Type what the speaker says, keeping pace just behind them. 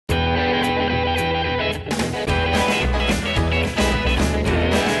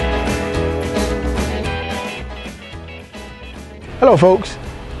Hello folks,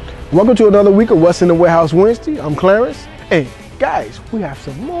 welcome to another week of What's in the Warehouse Wednesday. I'm Clarence, and guys, we have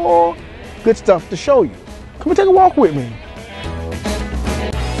some more good stuff to show you. Come and take a walk with me.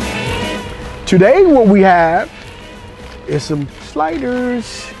 Today what we have is some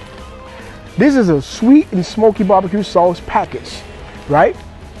sliders. This is a sweet and smoky barbecue sauce package, right?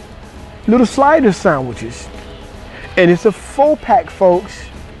 Little slider sandwiches. And it's a 4-pack, folks.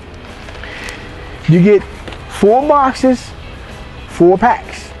 You get 4 boxes, 4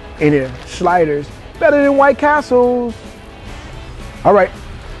 packs, and they're sliders. Better than White Castles. All right,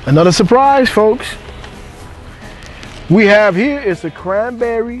 another surprise, folks. We have here is a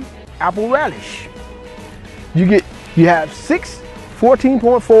cranberry apple relish. You have 6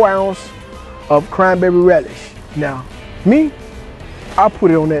 14.4 ounce of cranberry relish. Now, I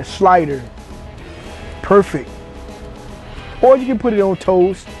put it on that slider. Perfect. Or you can put it on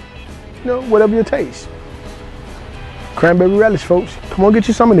toast, whatever your taste. Cranberry relish, folks. Come on, get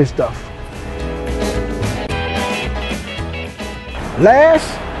you some of this stuff.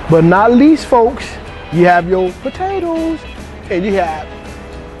 Last but not least, folks, you have your potatoes. And you have,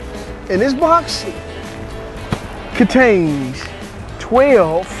 in this box, contains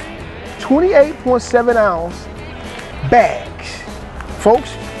 12 28.7 ounce bags.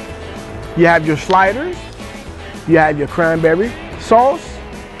 Folks, you have your sliders, you have your cranberry sauce,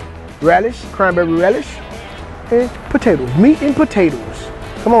 relish, cranberry relish, and potatoes, meat and potatoes.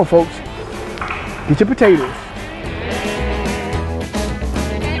 Come on, folks, get your potatoes.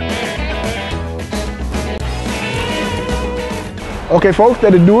 Okay, folks,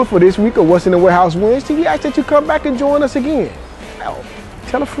 that'll do it for this week of What's in the Warehouse Wednesday. We ask that you come back and join us again.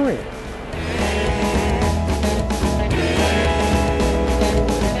 Tell a friend.